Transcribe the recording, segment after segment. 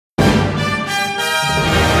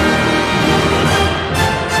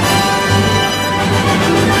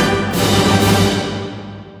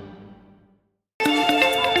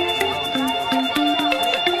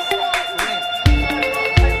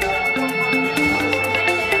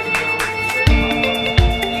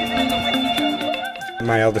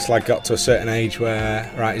my eldest lad got to a certain age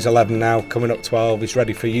where, right, he's 11 now, coming up 12, he's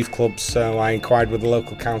ready for youth clubs, so I inquired with the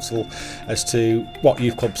local council as to what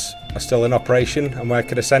youth clubs are still in operation and where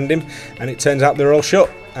could I send him, and it turns out they're all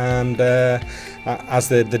shut. And as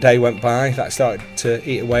the day went by, that started to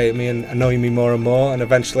eat away at me and annoy me more and more, and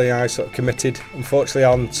eventually I sort of committed, unfortunately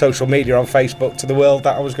on social media, on Facebook, to the world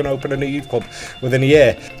that I was going to open a new youth club within a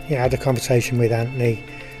year. Yeah, I had a conversation with Antony.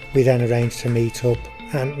 We then arranged to meet up.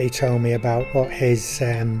 Antony told me about what his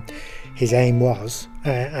aim was,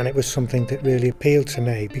 and it was something that really appealed to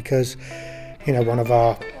me because, you know, one of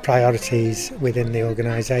our priorities within the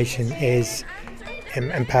organisation is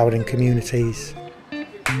empowering communities.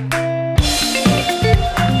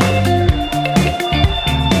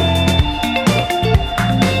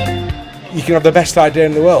 You can have the best idea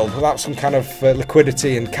in the world without some kind of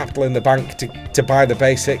liquidity and capital in the bank to buy the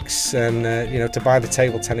basics and you know, to buy the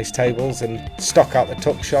table tennis tables and stock out the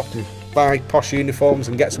tuck shop and buy posh uniforms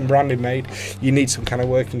and get some branding made. You need some kind of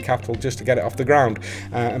working capital just to get it off the ground,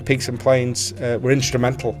 and Peaks and Plains were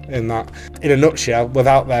instrumental in that. In a nutshell,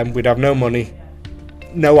 without them we'd have no money,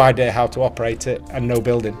 no idea how to operate it, and no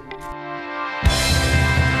building.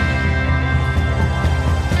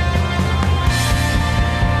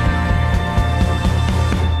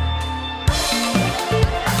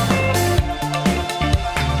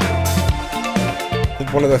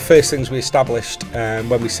 One of the first things we established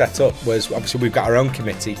when we set up was, obviously we've got our own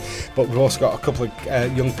committee, but we've also got a couple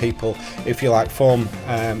of young people, if you like, form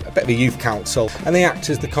a bit of a youth council, and they act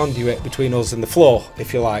as the conduit between us and the floor,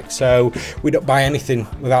 if you like. So we don't buy anything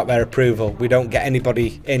without their approval. We don't get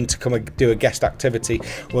anybody in to come and do a guest activity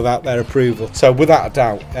without their approval. So without a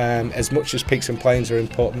doubt, as much as Peaks and Plains are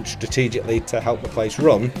important strategically to help the place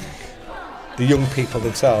run, the young people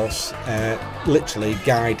themselves literally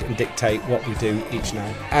guide and dictate what we do each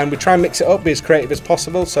night. And we try and mix it up, be as creative as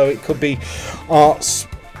possible, so it could be arts,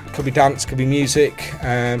 could be dance, could be music,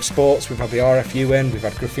 sports. We've had the RFU in, we've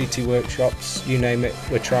had graffiti workshops, you name it,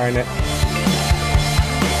 we're trying it.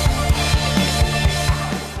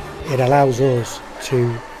 It allows us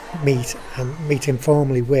to meet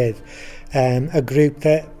informally with a group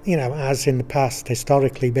that, you know, has in the past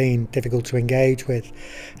historically been difficult to engage with.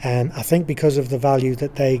 I think because of the value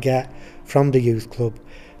that they get from the youth club,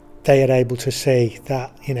 they are able to see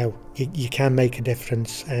that, you know, you can make a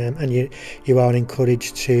difference, and you are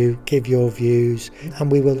encouraged to give your views, and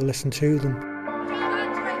we will listen to them.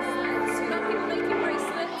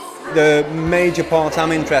 The major part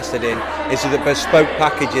I'm interested in is the bespoke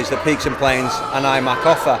packages that Peaks and Plains and iMacc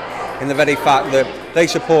offer, in the very fact that they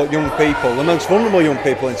support young people, the most vulnerable young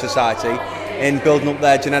people in society, in building up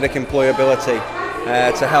their genetic employability,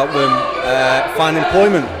 to help them find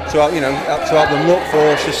employment, to help them look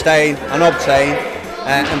for, sustain and obtain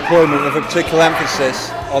employment, with a particular emphasis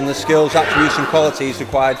on the skills, attributes and qualities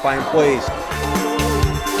required by employees.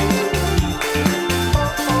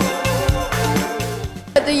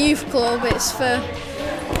 At the youth club, it's for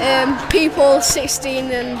people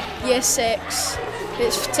 16 and year 6.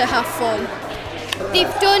 It's to have fun.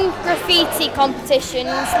 They've done graffiti competitions,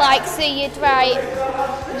 like so you'd write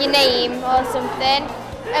your name or something,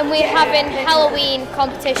 and we're having Halloween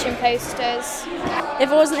competition posters. If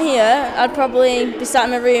I wasn't here, I'd probably be sat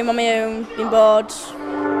in my room on my own, being bored.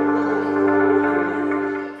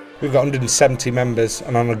 We've got 170 members,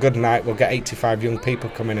 and on a good night we'll get 85 young people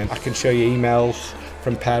coming in. I can show you emails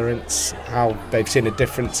from parents, how they've seen a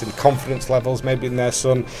difference in confidence levels, maybe in their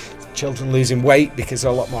son. Children losing weight because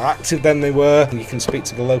they're a lot more active than they were. You can speak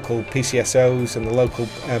to the local PCSOs and the local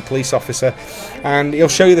police officer, and he'll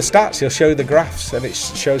show you the stats, he'll show you the graphs, and it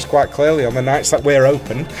shows quite clearly on the nights that we're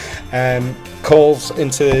open, calls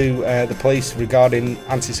into the police regarding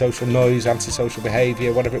antisocial noise, antisocial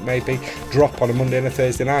behaviour, whatever it may be, drop on a Monday and a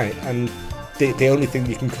Thursday night, and the only thing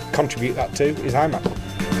you can contribute that to is iMacc.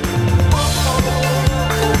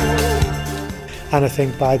 And I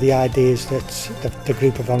think by the ideas that the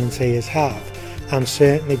group of volunteers have, and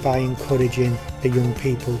certainly by encouraging the young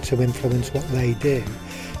people to influence what they do,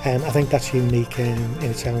 I think that's unique in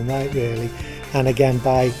its own right, really. And again,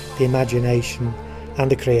 by the imagination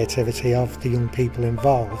and the creativity of the young people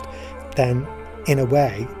involved, then in a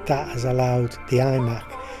way that has allowed the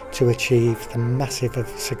iMacc to achieve the massive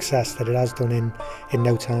success that it has done in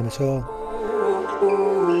no time at all.